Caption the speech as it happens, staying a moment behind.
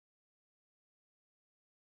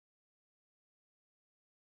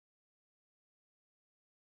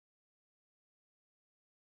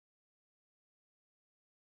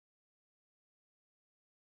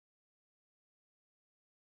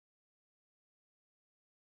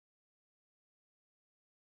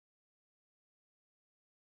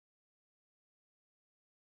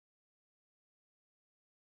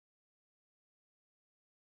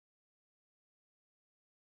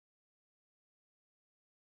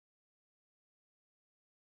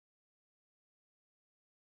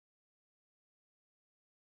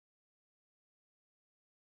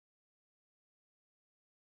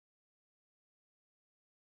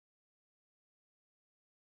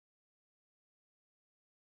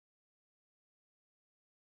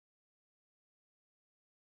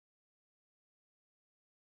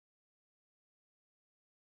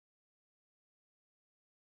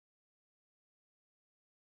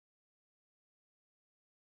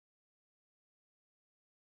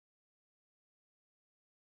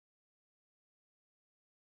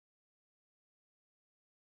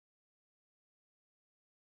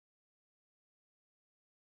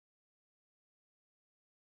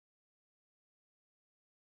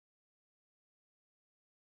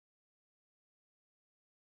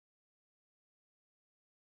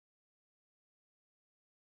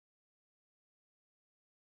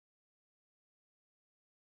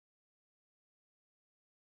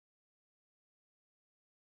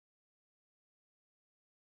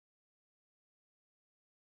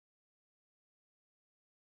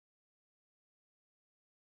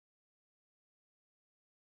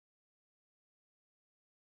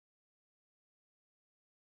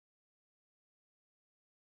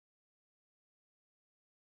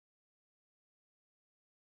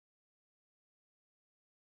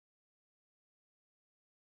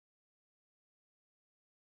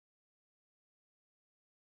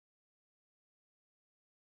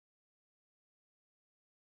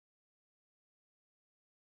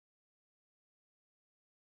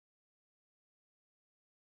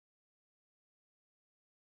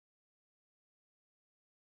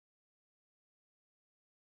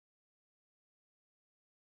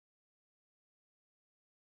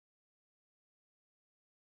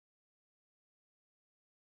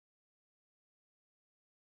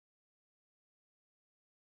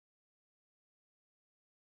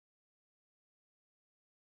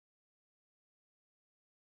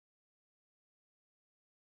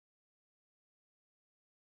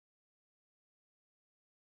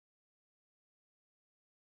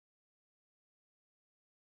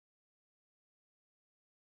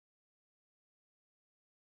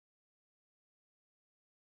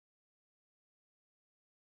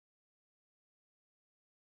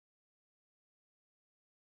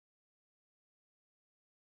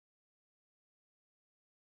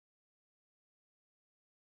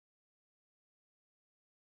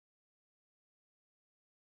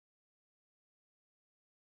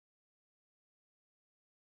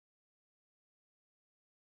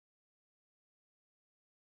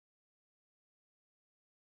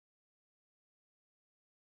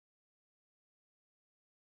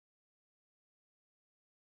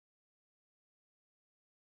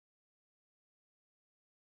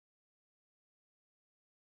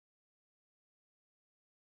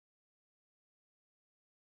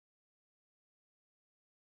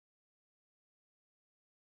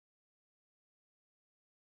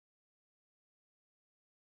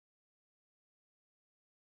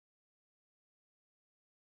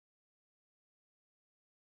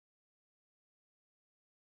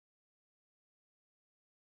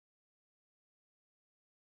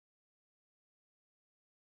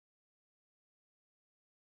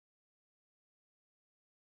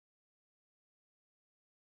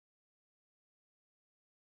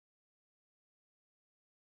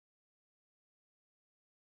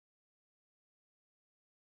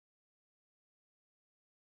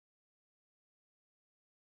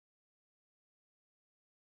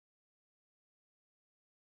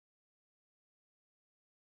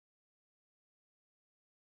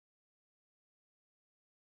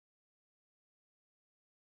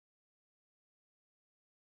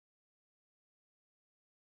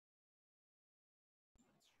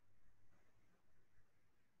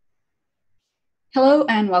Hello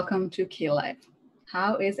and welcome to CAEL Live.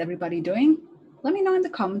 How is everybody doing? Let me know in the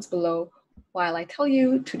comments below while I tell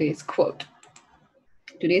you today's quote.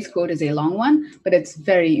 Today's quote is a long one, but it's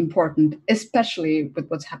very important, especially with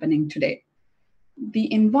what's happening today.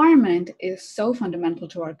 The environment is so fundamental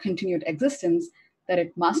to our continued existence that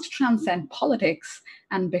it must transcend politics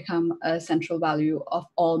and become a central value of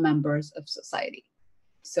all members of society.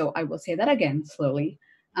 So I will say that again slowly.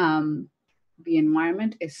 The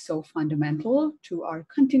environment is so fundamental to our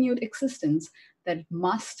continued existence that it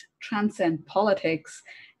must transcend politics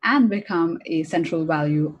and become a central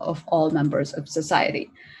value of all members of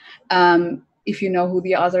society. If you know who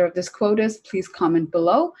the author of this quote is, please comment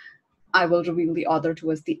below. I will reveal the author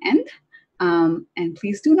towards the end. And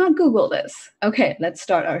please do not Google this. Okay, let's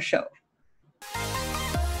start our show.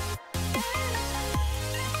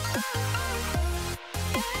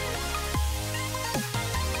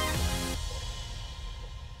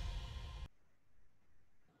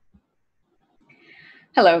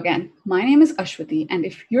 Hello again. My name is Ashwati, and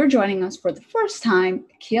if you're joining us for the first time,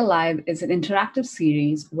 CAEL Live is an interactive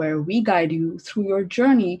series where we guide you through your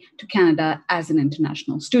journey to Canada as an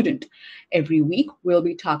international student. Every week, we'll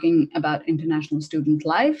be talking about international student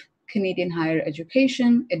life, Canadian higher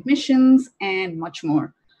education, admissions, and much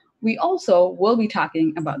more. We also will be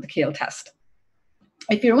talking about the CAEL test.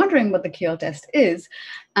 If you're wondering what the CAEL test is,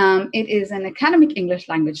 it is an academic English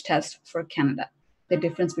language test for Canada. The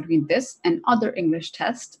difference between this and other English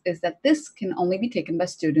tests is that this can only be taken by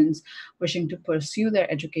students wishing to pursue their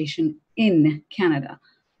education in Canada.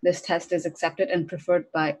 This test is accepted and preferred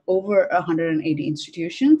by over 180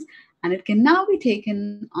 institutions, and it can now be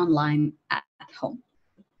taken online at home.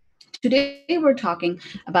 Today, we're talking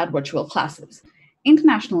about virtual classes.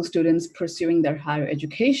 International students pursuing their higher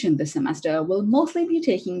education this semester will mostly be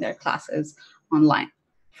taking their classes online.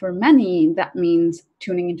 For many, that means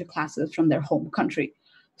tuning into classes from their home country.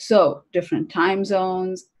 So, different time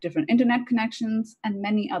zones, different internet connections, and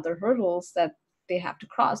many other hurdles that they have to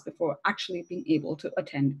cross before actually being able to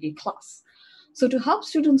attend a class. So, to help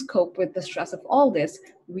students cope with the stress of all this,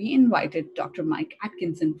 we invited Dr. Mike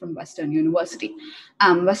Atkinson from Western University.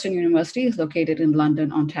 Western University is located in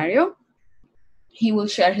London, Ontario. He will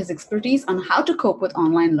share his expertise on how to cope with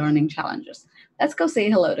online learning challenges. Let's go say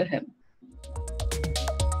hello to him.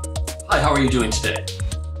 Hi, how are you doing today?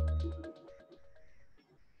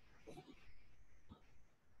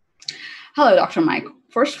 Hello, Dr. Mike.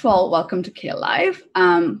 First of all, welcome to CAEL Live.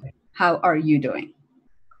 How are you doing?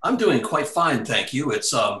 I'm doing quite fine, thank you.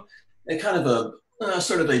 It's a kind of a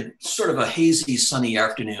sort of a hazy, sunny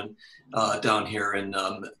afternoon down here in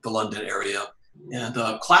the London area,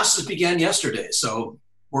 and classes began yesterday, so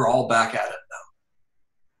we're all back at it now.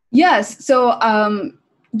 Yes. So,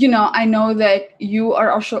 I know that you are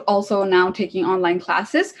also now taking online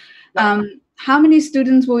classes. How many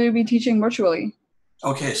students will you be teaching virtually?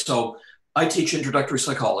 Okay, so I teach introductory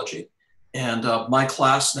psychology, and my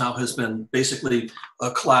class now has been basically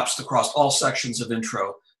collapsed across all sections of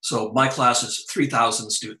intro. So my class is 3,000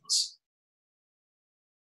 students.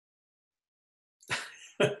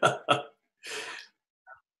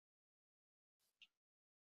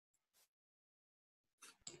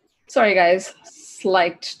 Sorry, guys,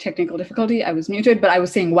 slight technical difficulty. I was muted, but I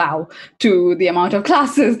was saying wow to the amount of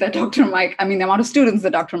classes that the amount of students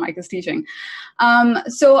that Dr. Mike is teaching.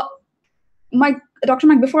 Dr.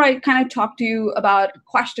 Mike, before I kind of talk to you about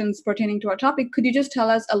questions pertaining to our topic, could you just tell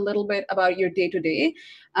us a little bit about your day-to-day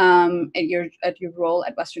at your role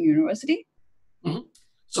at Western University? Mm-hmm.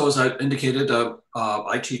 So as I indicated,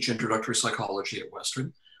 I teach introductory psychology at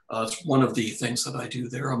Western. It's one of the things that I do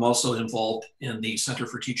there. I'm also involved in the Center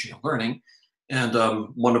for Teaching and Learning. And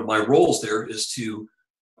one of my roles there is to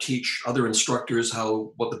teach other instructors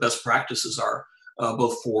what the best practices are,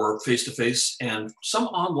 both for face-to-face and some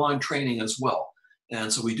online training as well.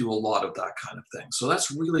 And so we do a lot of that kind of thing. So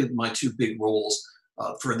that's really my two big roles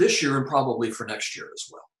for this year and probably for next year as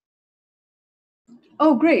well.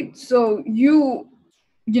 Oh, great. So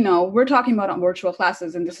we're talking about virtual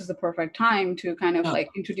classes, and this is the perfect time to kind of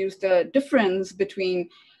introduce the difference between,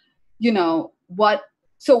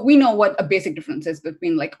 so we know what a basic difference is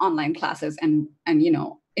between like online classes and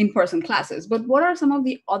in-person classes, but what are some of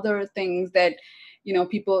the other things that,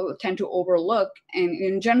 people tend to overlook? And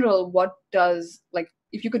in general,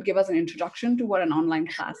 if you could give us an introduction to what an online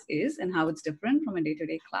class is and how it's different from a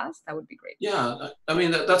day-to-day class, that would be great. Yeah, I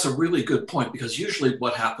mean, that's a really good point, because usually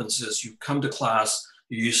what happens is you come to class,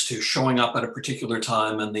 you're used to showing up at a particular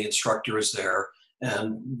time and the instructor is there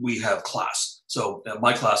and we have class. So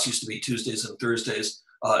my class used to be Tuesdays and Thursdays,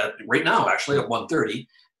 right now actually at 1:30.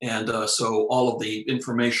 And so all of the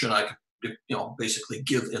information I could basically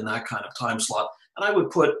give in that kind of time slot And I would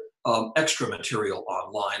put extra material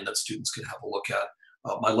online that students could have a look at.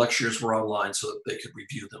 My lectures were online so that they could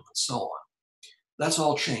review them and so on. That's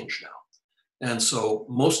all changed now. And so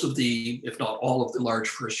most of the, if not all of the large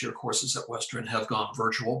first-year courses at Western have gone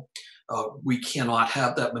virtual. We cannot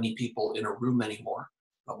have that many people in a room anymore.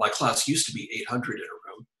 My class used to be 800 in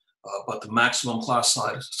a room, but the maximum class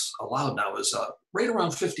size allowed now is right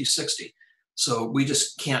around 50, 60. So we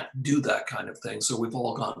just can't do that kind of thing. So we've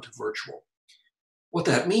all gone to virtual. What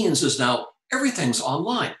that means is now everything's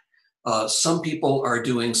online. Some people are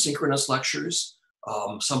doing synchronous lectures.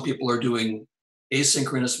 Some people are doing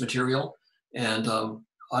asynchronous material. And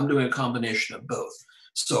I'm doing a combination of both.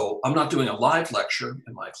 So I'm not doing a live lecture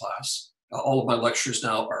in my class. All of my lectures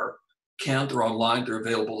now are canned, they're online, they're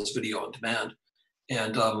available as video on demand.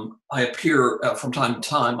 And I appear from time to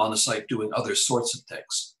time on the site doing other sorts of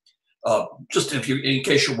things. Just in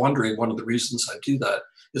case you're wondering, one of the reasons I do that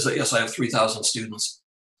is that, yes, I have 3,000 students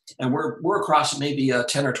and we're across maybe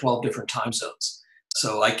 10 or 12 different time zones.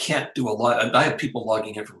 So I can't do a lot. I have people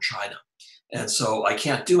logging in from China. And so I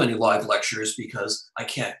can't do any live lectures because I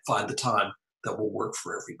can't find the time that will work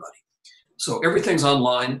for everybody. So everything's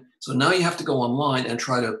online. So now you have to go online and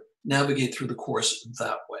try to navigate through the course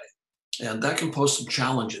that way. And that can pose some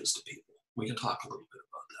challenges to people. We can talk a little bit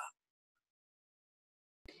about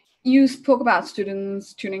that. You spoke about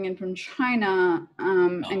students tuning in from China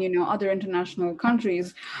and, other international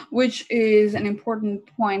countries, which is an important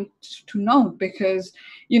point to note because,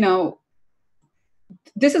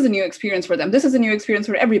 this is a new experience for them. This is a new experience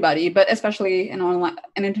for everybody, but especially an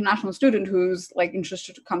international student who's like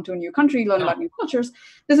interested to come to a new country, learn about new cultures.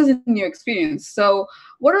 This is a new experience. So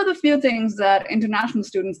what are the few things that international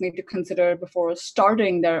students need to consider before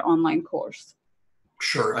starting their online course?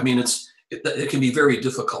 Sure. I mean, it can be very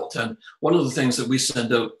difficult. And one of the things that we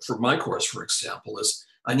send out for my course, for example, is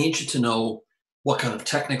I need you to know what kind of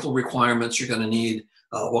technical requirements you're going to need,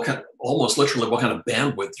 almost literally what kind of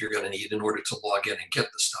bandwidth you're going to need in order to log in and get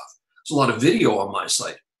the stuff. There's a lot of video on my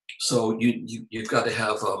site. So you've got to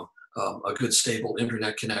have a good stable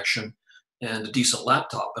internet connection and a decent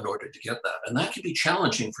laptop in order to get that. And that can be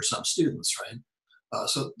challenging for some students, right?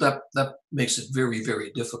 So that makes it very,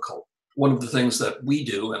 very difficult. One of the things that we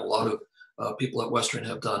do, and a lot of people at Western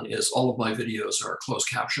have done, is all of my videos are closed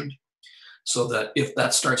captioned, so that if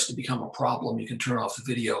that starts to become a problem, you can turn off the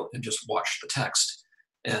video and just watch the text.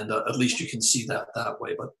 And at least you can see that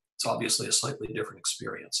way, but it's obviously a slightly different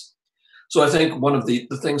experience. So I think one of the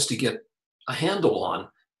things to get a handle on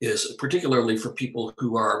is, particularly for people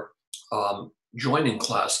who are joining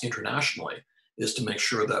class internationally, is to make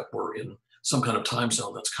sure that we're in some kind of time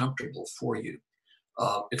zone that's comfortable for you.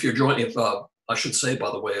 If you're joining, I should say,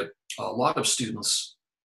 by the way, a lot of students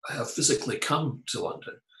have physically come to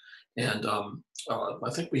London. And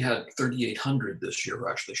I think we had 3,800 this year who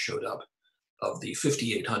actually showed up of the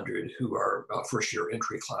 5,800 who are first-year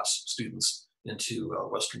entry class students into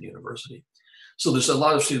Western University. So there's a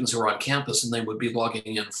lot of students who are on campus and they would be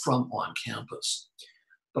logging in from on campus.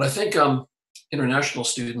 But I think international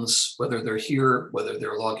students, whether they're here, whether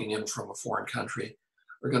they're logging in from a foreign country,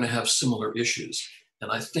 are going to have similar issues.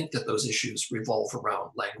 And I think that those issues revolve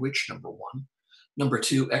around language, number one. Number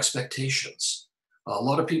two, expectations. A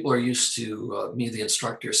lot of people are used to me, the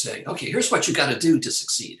instructor, saying, okay, here's what you got to do to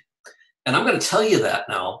succeed. And I'm going to tell you that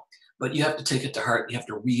now, but you have to take it to heart. You have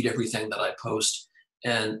to read everything that I post,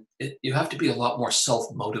 and you have to be a lot more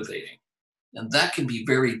self-motivating. And that can be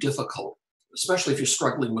very difficult, especially if you're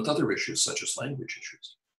struggling with other issues, such as language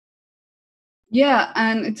issues. Yeah,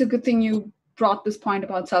 and it's a good thing you brought this point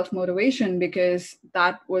about self-motivation, because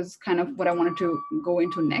that was kind of what I wanted to go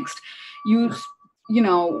into next.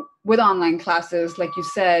 With online classes, like you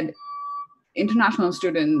said, international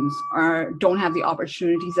students don't have the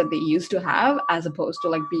opportunities that they used to have, as opposed to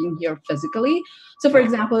like being here physically. So for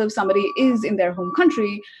example, if somebody is in their home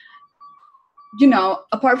country,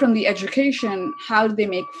 apart from the education, how do they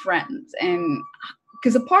make friends? And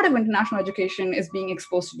because a part of international education is being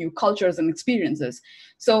exposed to new cultures and experiences.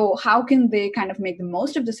 So how can they kind of make the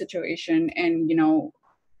most of the situation and,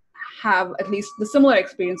 have at least the similar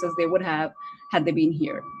experiences they would have had they been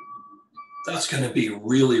here? That's going to be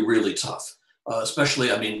really, really tough.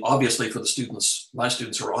 Especially, I mean, obviously for the students, my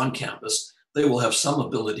students who are on campus, they will have some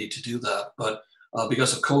ability to do that. But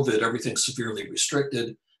because of COVID, everything's severely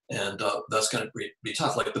restricted, and that's going to be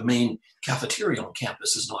tough. Like the main cafeteria on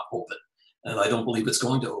campus is not open, and I don't believe it's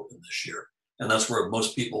going to open this year. And that's where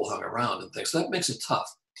most people hung around and things. So that makes it tough.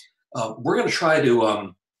 We're going to try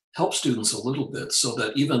to help students a little bit so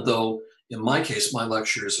that even though, in my case, my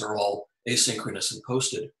lectures are all asynchronous and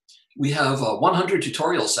posted, we have 100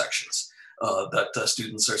 tutorial sections that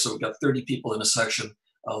students are. So we've got 30 people in a section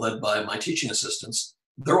led by my teaching assistants.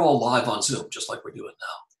 They're all live on Zoom, just like we're doing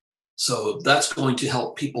now. So that's going to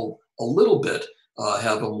help people a little bit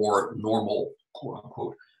have a more normal, quote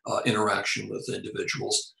unquote, interaction with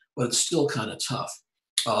individuals, but it's still kind of tough.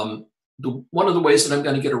 One of the ways that I'm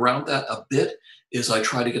going to get around that a bit is I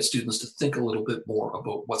try to get students to think a little bit more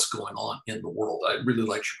about what's going on in the world. I really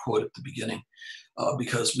liked your quote at the beginning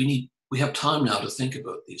because we have time now to think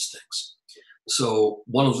about these things. So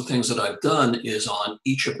one of the things that I've done is on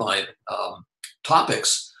each of my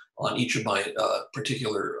topics, on each of my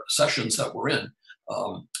particular sessions that we're in,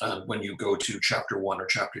 and when you go to chapter 1 or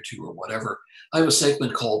chapter 2 or whatever, I have a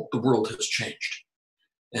segment called "The World Has Changed."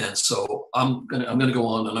 And so I'm gonna go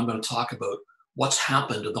on and I'm gonna talk about what's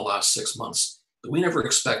happened in the last 6 months that we never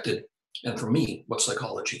expected, and for me, what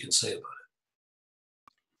psychology can say about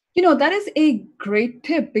it. That is a great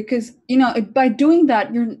tip because, by doing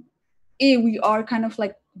that, we are kind of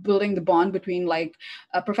like building the bond between like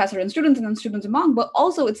a professor and students and then students among, but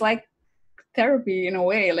also it's like therapy in a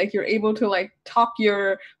way. Like you're able to like talk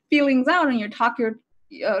your feelings out and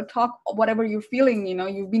talk whatever you're feeling.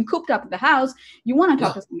 You've been cooped up in the house, you want to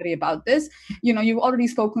talk Yeah, to somebody about this. You've already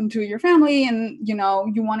spoken to your family, and you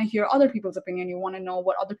want to hear other people's opinion, you want to know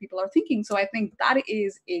what other people are thinking. So I think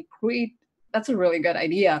that's a really good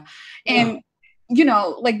idea. yeah. And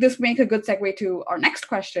like this makes a good segue to our next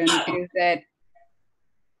question, is that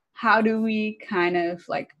how do we kind of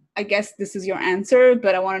like, I guess this is your answer,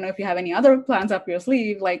 but I want to know if you have any other plans up your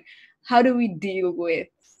sleeve. Like, how do we deal with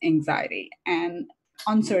anxiety and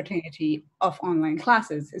uncertainty of online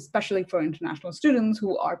classes, especially for international students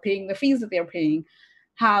who are paying the fees that they're paying?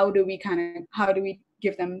 How do we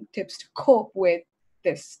give them tips to cope with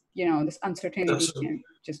this That's uncertainty a, and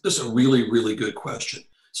just that's a really, really good question.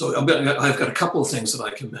 So I've got a couple of things that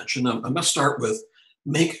I can mention. I'm going to start with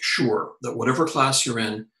make sure that whatever class you're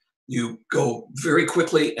in, you go very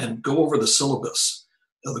quickly and go over the syllabus,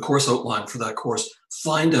 the course outline for that course.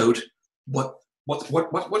 Find out what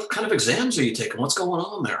kind of exams are you taking? What's going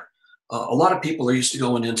on there? A lot of people are used to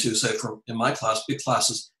going into, say, in my class, big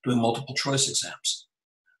classes, doing multiple choice exams.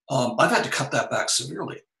 I've had to cut that back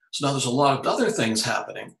severely. So now there's a lot of other things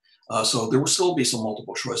happening. So there will still be some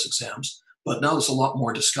multiple choice exams, but now there's a lot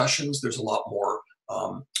more discussions. There's a lot more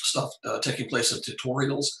stuff taking place in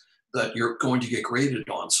tutorials that you're going to get graded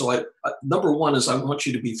on. So number one is I want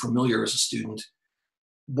you to be familiar as a student.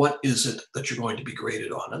 What is it that you're going to be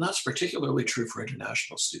graded on? And that's particularly true for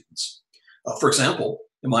international students. For example,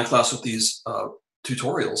 in my class with these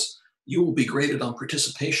tutorials, you will be graded on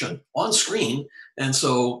participation on screen. And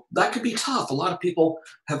so that could be tough. A lot of people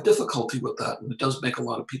have difficulty with that, and it does make a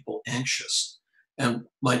lot of people anxious. And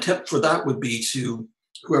my tip for that would be to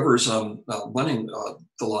whoever's running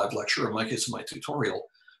the live lecture, in my case, my tutorial,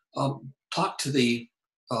 talk to the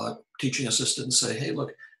teaching assistant and say, hey,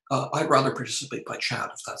 look, I'd rather participate by chat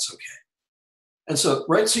if that's okay. And so,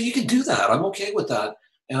 right, so you can do that. I'm okay with that.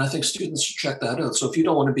 And I think students should check that out. So if you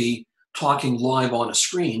don't want to be talking live on a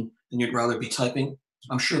screen and you'd rather be typing,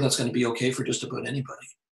 I'm sure that's going to be okay for just about anybody.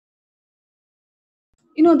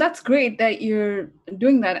 That's great that you're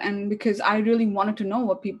doing that. And because I really wanted to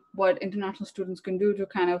know what international students can do to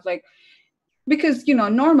kind of like, because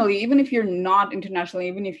normally, even if you're not international,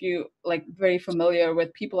 even if you like very familiar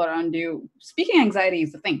with people around you, speaking anxiety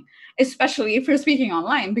is the thing, especially if you're speaking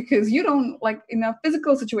online, because you don't, like, in a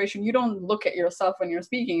physical situation, you don't look at yourself when you're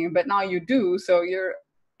speaking, but now you do, so you're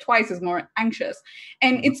twice as more anxious.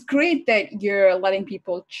 And it's great that you're letting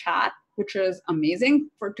people chat, which is amazing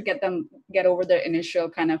to get over their initial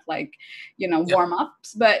kind of like warm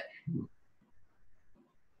ups, but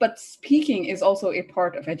speaking is also a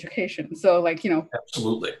part of education. So like,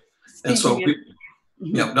 Absolutely. And so, speaking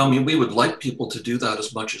and yeah, no, I mean, we would like people to do that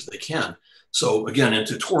as much as they can. So again, in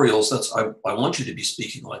tutorials, I want you to be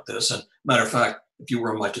speaking like this. And matter of fact, if you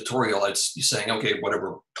were in my tutorial, I'd be saying, okay,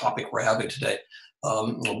 whatever topic we're having today,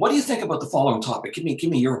 what do you think about the following topic? Give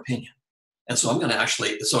me your opinion. And so I'm going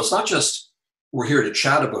to so it's not just we're here to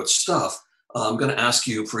chat about stuff. I'm going to ask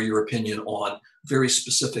you for your opinion on very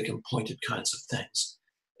specific and pointed kinds of things.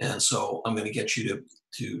 And so I'm going to get you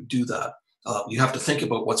to do that. You have to think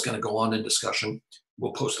about what's going to go on in discussion.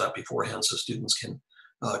 We'll post that beforehand so students can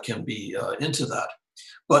be into that.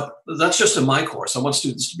 But that's just in my course. I want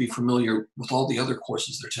students to be familiar with all the other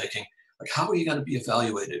courses they're taking. Like, how are you going to be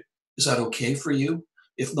evaluated? Is that okay for you?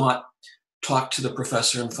 If not, talk to the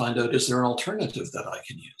professor and find out, is there an alternative that I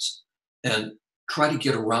can use? And try to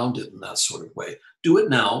get around it in that sort of way. Do it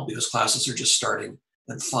now because classes are just starting,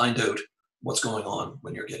 and find out what's going on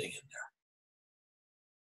when you're getting in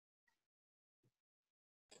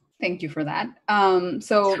Thank you for that.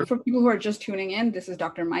 So Sure. for people who are just tuning in, this is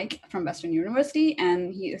Dr. Mike from Western University,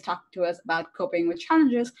 and he is talking to us about coping with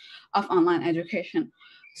challenges of online education.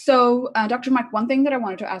 So, Dr. Mike, one thing that I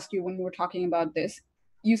wanted to ask you when we were talking about this,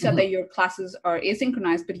 you said Mhm. that your classes are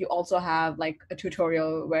asynchronized, but you also have like a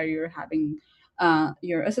tutorial where you're having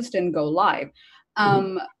your assistant go live. Mhm.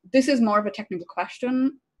 Um, this is more of a technical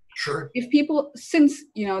question. Sure. If people, since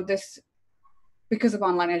this because of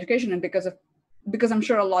online education and because I'm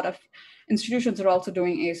sure a lot of institutions are also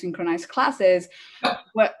doing asynchronous classes. Yep.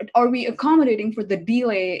 What are we accommodating for the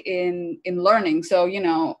delay in learning? So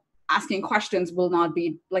asking questions will not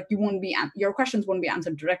be like your questions won't be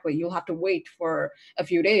answered directly. You'll have to wait for a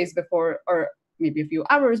few days before, or maybe a few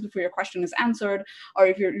hours before your question is answered, or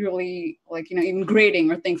if you're really like even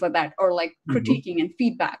grading or things like that, or like Mhm. critiquing and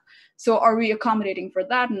feedback. So are we accommodating for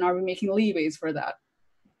that, and are we making leeways for that?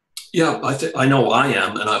 Yeah, I know I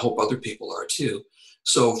am, and I hope other people are too.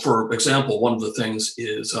 So, for example, one of the things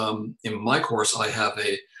is in my course, I have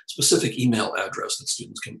a specific email address that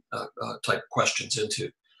students can type questions into.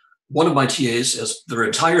 One of my TAs, as their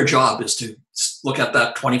entire job is to look at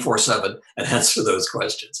that 24/7 and answer those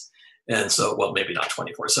questions. And so, well, maybe not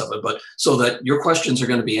 24/7, but so that your questions are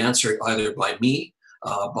going to be answered either by me,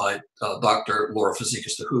 by Dr. Laura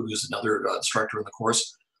Fazekas who's another instructor in the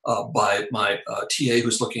course, by my TA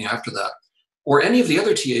who's looking after that, or any of the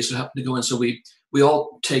other TAs who happen to go in. So we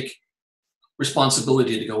all take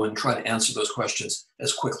responsibility to go in and try to answer those questions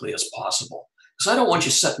as quickly as possible. Because I don't want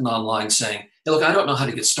you sitting online saying, hey, look, I don't know how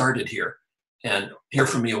to get started here, and hear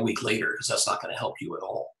from me a week later, because that's not going to help you at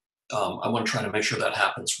all. I want to try to make sure that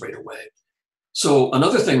happens right away. So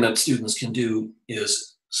another thing that students can do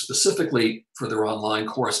is specifically for their online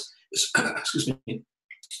course is, excuse me,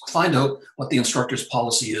 find out what the instructor's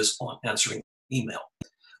policy is on answering email.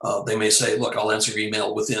 They may say, look, I'll answer your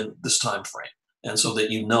email within this time frame. And so that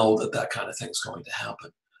you know that that kind of thing is going to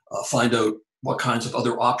happen. Find out what kinds of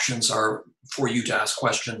other options are for you to ask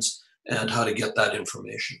questions and how to get that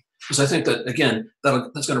information. Because I think that, again,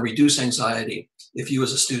 that's going to reduce anxiety if you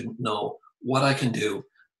as a student know what I can do,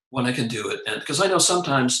 when I can do it. And because I know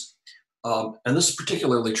sometimes, and this is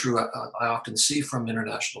particularly true, I often see from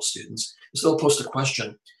international students, is they'll post a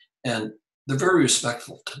question and they're very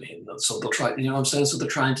respectful to me. So they'll try, you know what I'm saying? So they're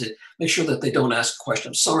trying to make sure that they don't ask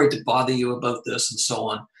questions. Sorry to bother you about this and so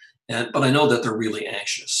on. But I know that they're really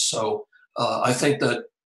anxious. So I think that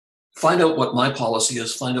find out what my policy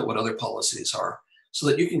is, find out what other policies are, so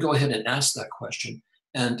that you can go ahead and ask that question.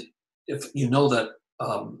 And if you know that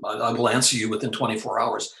I will answer you within 24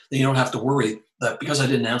 hours, then you don't have to worry that because I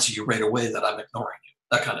didn't answer you right away that I'm ignoring you.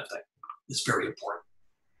 That kind of thing is very important.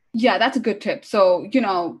 Yeah, that's a good tip. So,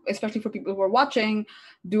 especially for people who are watching,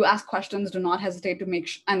 do ask questions. Do not hesitate to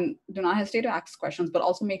and do not hesitate to ask questions, but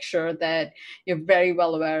also make sure that you're very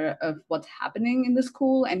well aware of what's happening in the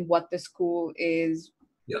school and what the school is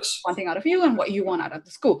Yes. wanting out of you and what you want out of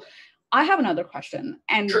the school. I have another question,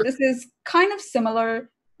 and Sure. this is kind of similar.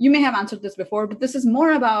 You may have answered this before, but this is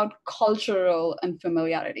more about cultural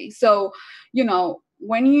unfamiliarity. So,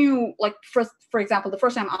 when you like, for example, the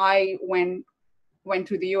first time I went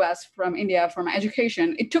to the US from India for my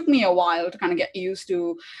education, it took me a while to kind of get used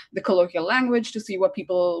to the colloquial language, to see what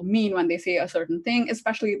people mean when they say a certain thing,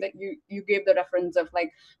 especially that you gave the reference of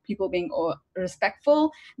like people being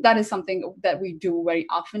respectful. That is something that we do very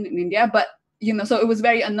often in India. But so it was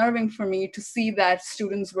very unnerving for me to see that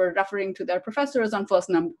students were referring to their professors on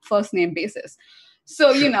first name basis.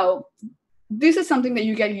 So, Sure. this is something that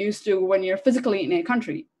you get used to when you're physically in a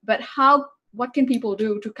country. But what can people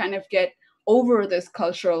do to kind of get over this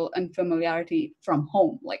cultural unfamiliarity from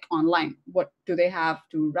home, like online? What do they have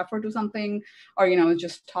to refer to something, or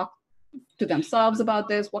just talk to themselves about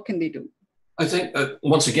this? What can they do? I think,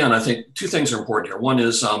 once again, I think two things are important here. One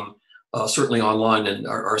is certainly online in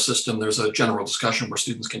our system, there's a general discussion where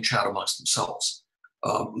students can chat amongst themselves.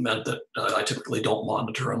 Meant that I typically don't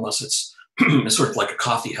monitor unless it's, it's sort of like a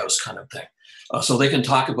coffee house kind of thing. So they can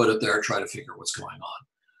talk about it there, try to figure what's going on.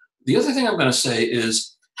 The other thing I'm going to say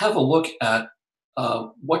is have a look at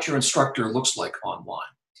what your instructor looks like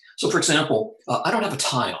online. So, for example, I don't have a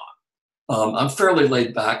tie on. I'm fairly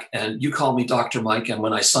laid back, and you call me Dr. Mike, and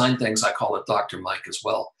when I sign things, I call it Dr. Mike as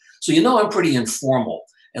well. So you know I'm pretty informal,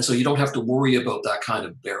 and so you don't have to worry about that kind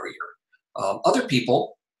of barrier. Other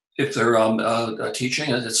people, if they're teaching,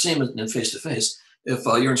 it's the same in face-to-face, if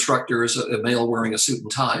your instructor is a male wearing a suit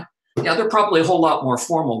and tie, yeah, they're probably a whole lot more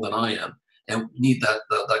formal than I am and need that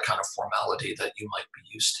kind of formality that you might be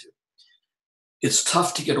used to. It's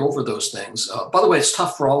tough to get over those things. By the way, it's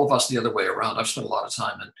tough for all of us the other way around. I've spent a lot of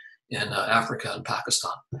time in Africa and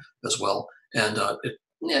Pakistan as well, and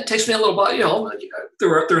it takes me a little while.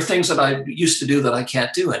 there are things that I used to do that I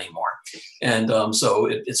can't do anymore. And so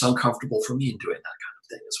it's uncomfortable for me in doing that kind of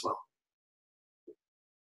thing as well.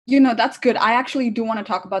 That's good. I actually do want to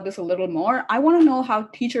talk about this a little more. I want to know how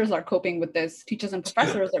teachers are coping with this. Teachers and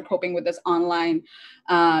professors are coping with this online,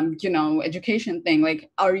 education thing.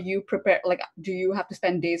 Like, are you prepared? Like, do you have to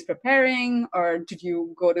spend days preparing, or did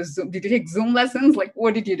you go to Zoom? Did you take Zoom lessons? Like,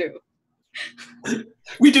 what did you do?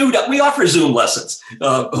 We do. We offer Zoom lessons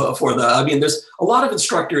for that. I mean, there's a lot of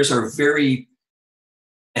instructors are very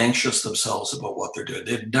anxious themselves about what they're doing.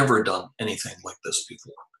 They've never done anything like this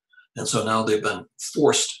before. And so now they've been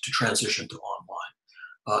forced to transition to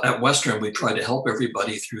online. At Western, we try to help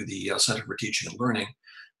everybody through the Center for Teaching and Learning.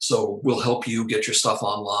 So we'll help you get your stuff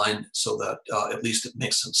online so that at least it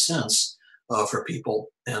makes some sense for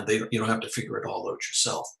people, and you don't have to figure it all out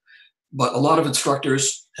yourself. But a lot of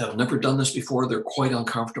instructors have never done this before. They're quite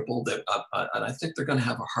uncomfortable, and I think they're going to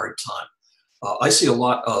have a hard time. I see a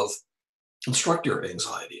lot of instructor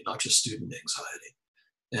anxiety, not just student anxiety.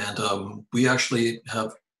 And we actually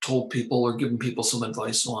have told people or given people some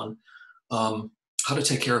advice on how to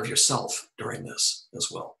take care of yourself during this as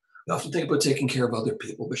well. You often think about taking care of other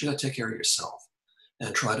people, but you got to take care of yourself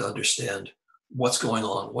and try to understand what's going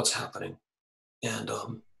on, what's happening. And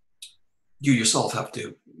you yourself have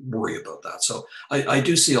to worry about that. So I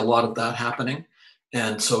do see a lot of that happening.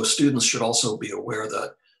 And so students should also be aware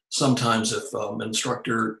that sometimes if an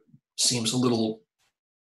instructor seems a little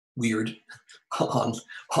weird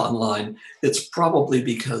online, it's probably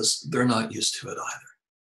because they're not used to it either,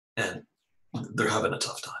 and they're having a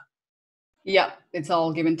tough time. Yeah, it's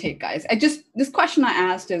all give and take, guys. This question I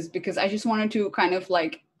asked is because I just wanted to kind of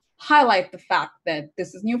like highlight the fact that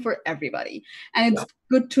this is new for everybody, and it's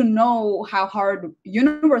good to know how hard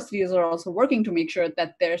universities are also working to make sure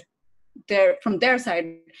that they're from their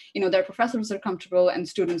side, their professors are comfortable and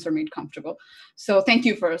students are made comfortable. So thank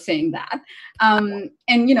you for saying that. And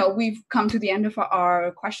we've come to the end of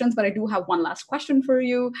our questions, but I do have one last question for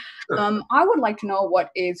you. Sure. I would like to know, what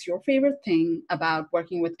is your favorite thing about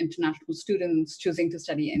working with international students choosing to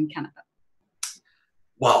study in Canada?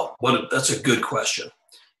 Wow, that's a good question.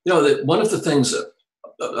 One of the things that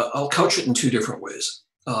I'll couch it in two different ways.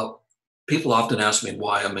 People often ask me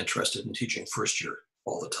why I'm interested in teaching first year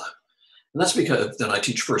all the time. And that's because then I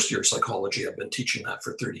teach first year psychology. I've been teaching that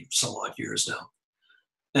for 30 some odd years now.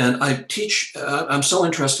 And I'm so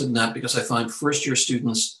interested in that because I find first year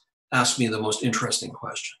students ask me the most interesting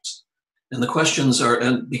questions. And the questions are,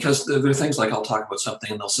 and because there are things like I'll talk about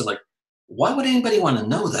something and they'll say like, why would anybody want to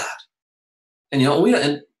know that? And,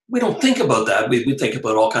 we don't think about that. We think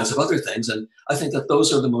about all kinds of other things. And I think that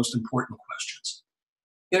those are the most important questions.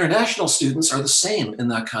 International students are the same in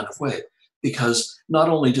that kind of way. Because not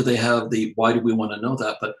only do they have the why do we want to know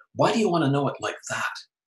that, but why do you want to know it like that?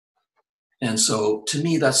 And so to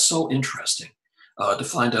me, that's so interesting to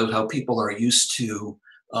find out how people are used to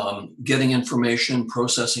getting information,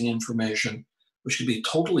 processing information, which could be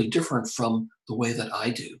totally different from the way that I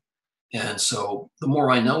do. And so the more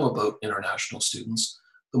I know about international students,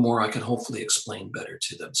 the more I can hopefully explain better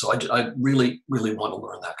to them. So I really, really want to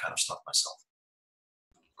learn that kind of stuff myself.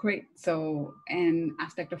 Great. So an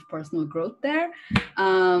aspect of personal growth there.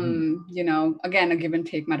 Again, a give and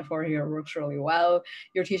take metaphor here works really well.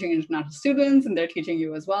 You're teaching international students and they're teaching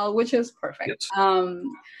you as well, which is perfect. Yes.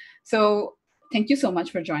 So thank you so much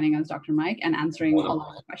for joining us, Dr. Mike, and answering all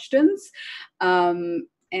our questions.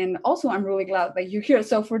 And also, I'm really glad that you're here.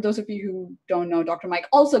 So for those of you who don't know, Dr. Mike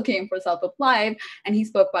also came for Self-Help Live, and he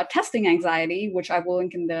spoke about testing anxiety, which I will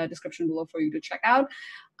link in the description below for you to check out.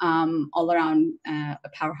 All around a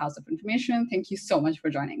powerhouse of information. Thank you so much for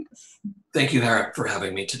joining us. Thank you, Harriet, for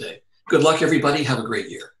having me today. Good luck, everybody. Have a great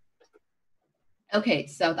year. Okay,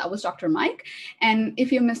 so that was Dr. Mike. And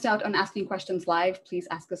if you missed out on asking questions live, please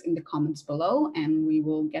ask us in the comments below, and we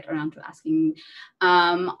will get around to asking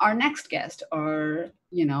our next guest, or,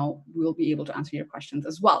 we'll be able to answer your questions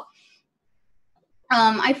as well.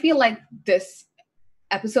 I feel like this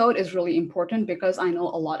episode is really important because I know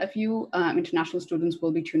a lot of you international students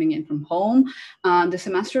will be tuning in from home this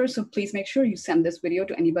semester. So please make sure you send this video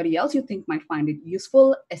to anybody else you think might find it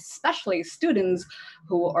useful, especially students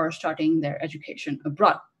who are starting their education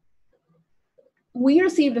abroad. We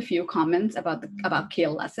received a few comments about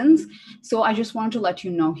CAEL lessons. So I just want to let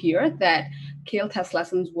you know here that CAEL test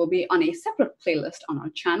lessons will be on a separate playlist on our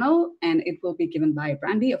channel, and it will be given by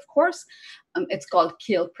Brandy, of course. It's called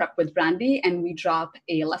CAEL Prep with Brandy, and we drop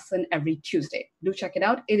a lesson every Tuesday. Do check it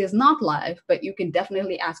out. It is not live, but you can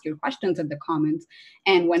definitely ask your questions in the comments.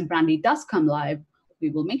 And when Brandy does come live, we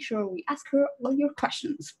will make sure we ask her all your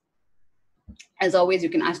questions. As always, you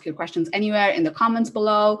can ask your questions anywhere in the comments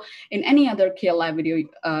below, in any other CAEL Live video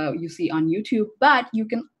you see on YouTube, but you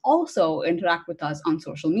can also interact with us on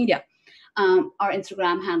social media. Our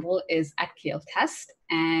Instagram handle is @CAELTest,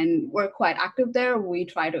 and we're quite active there. We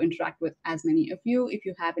try to interact with as many of you. If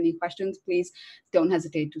you have any questions, please don't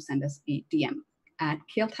hesitate to send us a DM at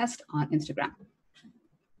CAELTest on Instagram.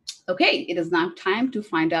 Okay, it is now time to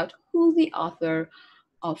find out who the author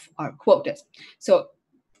of our quote is. So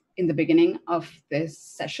in the beginning of this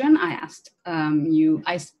session, I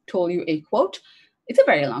told you a quote. It's a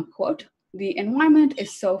very long quote. The environment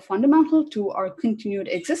is so fundamental to our continued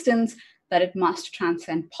existence that it must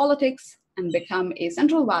transcend politics and become a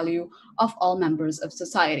central value of all members of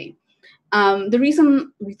society. The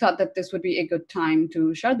reason we thought that this would be a good time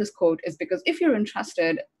to share this quote is because if you're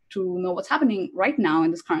interested to know what's happening right now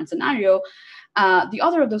in this current scenario, the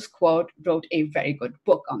author of this quote wrote a very good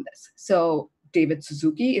book on this. So David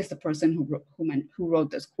Suzuki is the person who wrote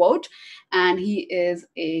this quote, and he is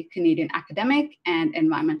a Canadian academic and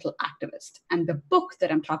environmental activist. And the book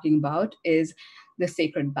that I'm talking about is The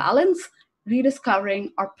Sacred Balance: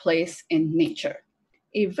 Rediscovering Our Place in Nature.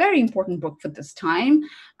 A very important book for this time,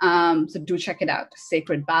 so do check it out.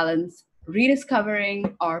 Sacred Balance: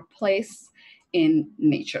 Rediscovering Our Place in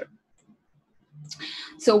Nature.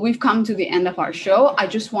 So we've come to the end of our show. I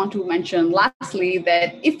just want to mention lastly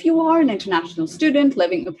that if you are an international student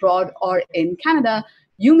living abroad or in Canada,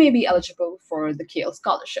 you may be eligible for the CAEL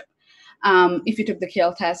scholarship. If you took the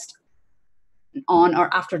CAEL test on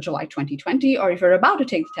or after July 2020, or if you're about to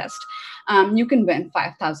take the test, you can win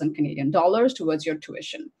 5,000 Canadian dollars towards your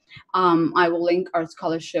tuition. I will link our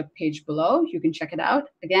scholarship page below. You can check it out.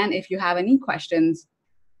 Again, if you have any questions,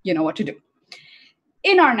 you know what to do.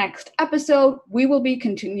 In our next episode, we will be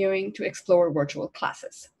continuing to explore virtual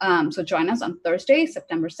classes. So join us on Thursday,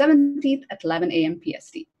 September 17th at 11 a.m.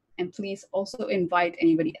 PST. And please also invite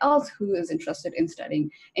anybody else who is interested in studying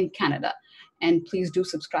in Canada. And please do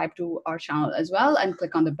subscribe to our channel as well and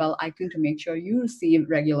click on the bell icon to make sure you receive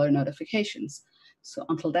regular notifications. So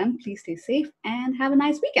until then, please stay safe and have a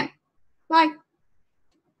nice weekend. Bye.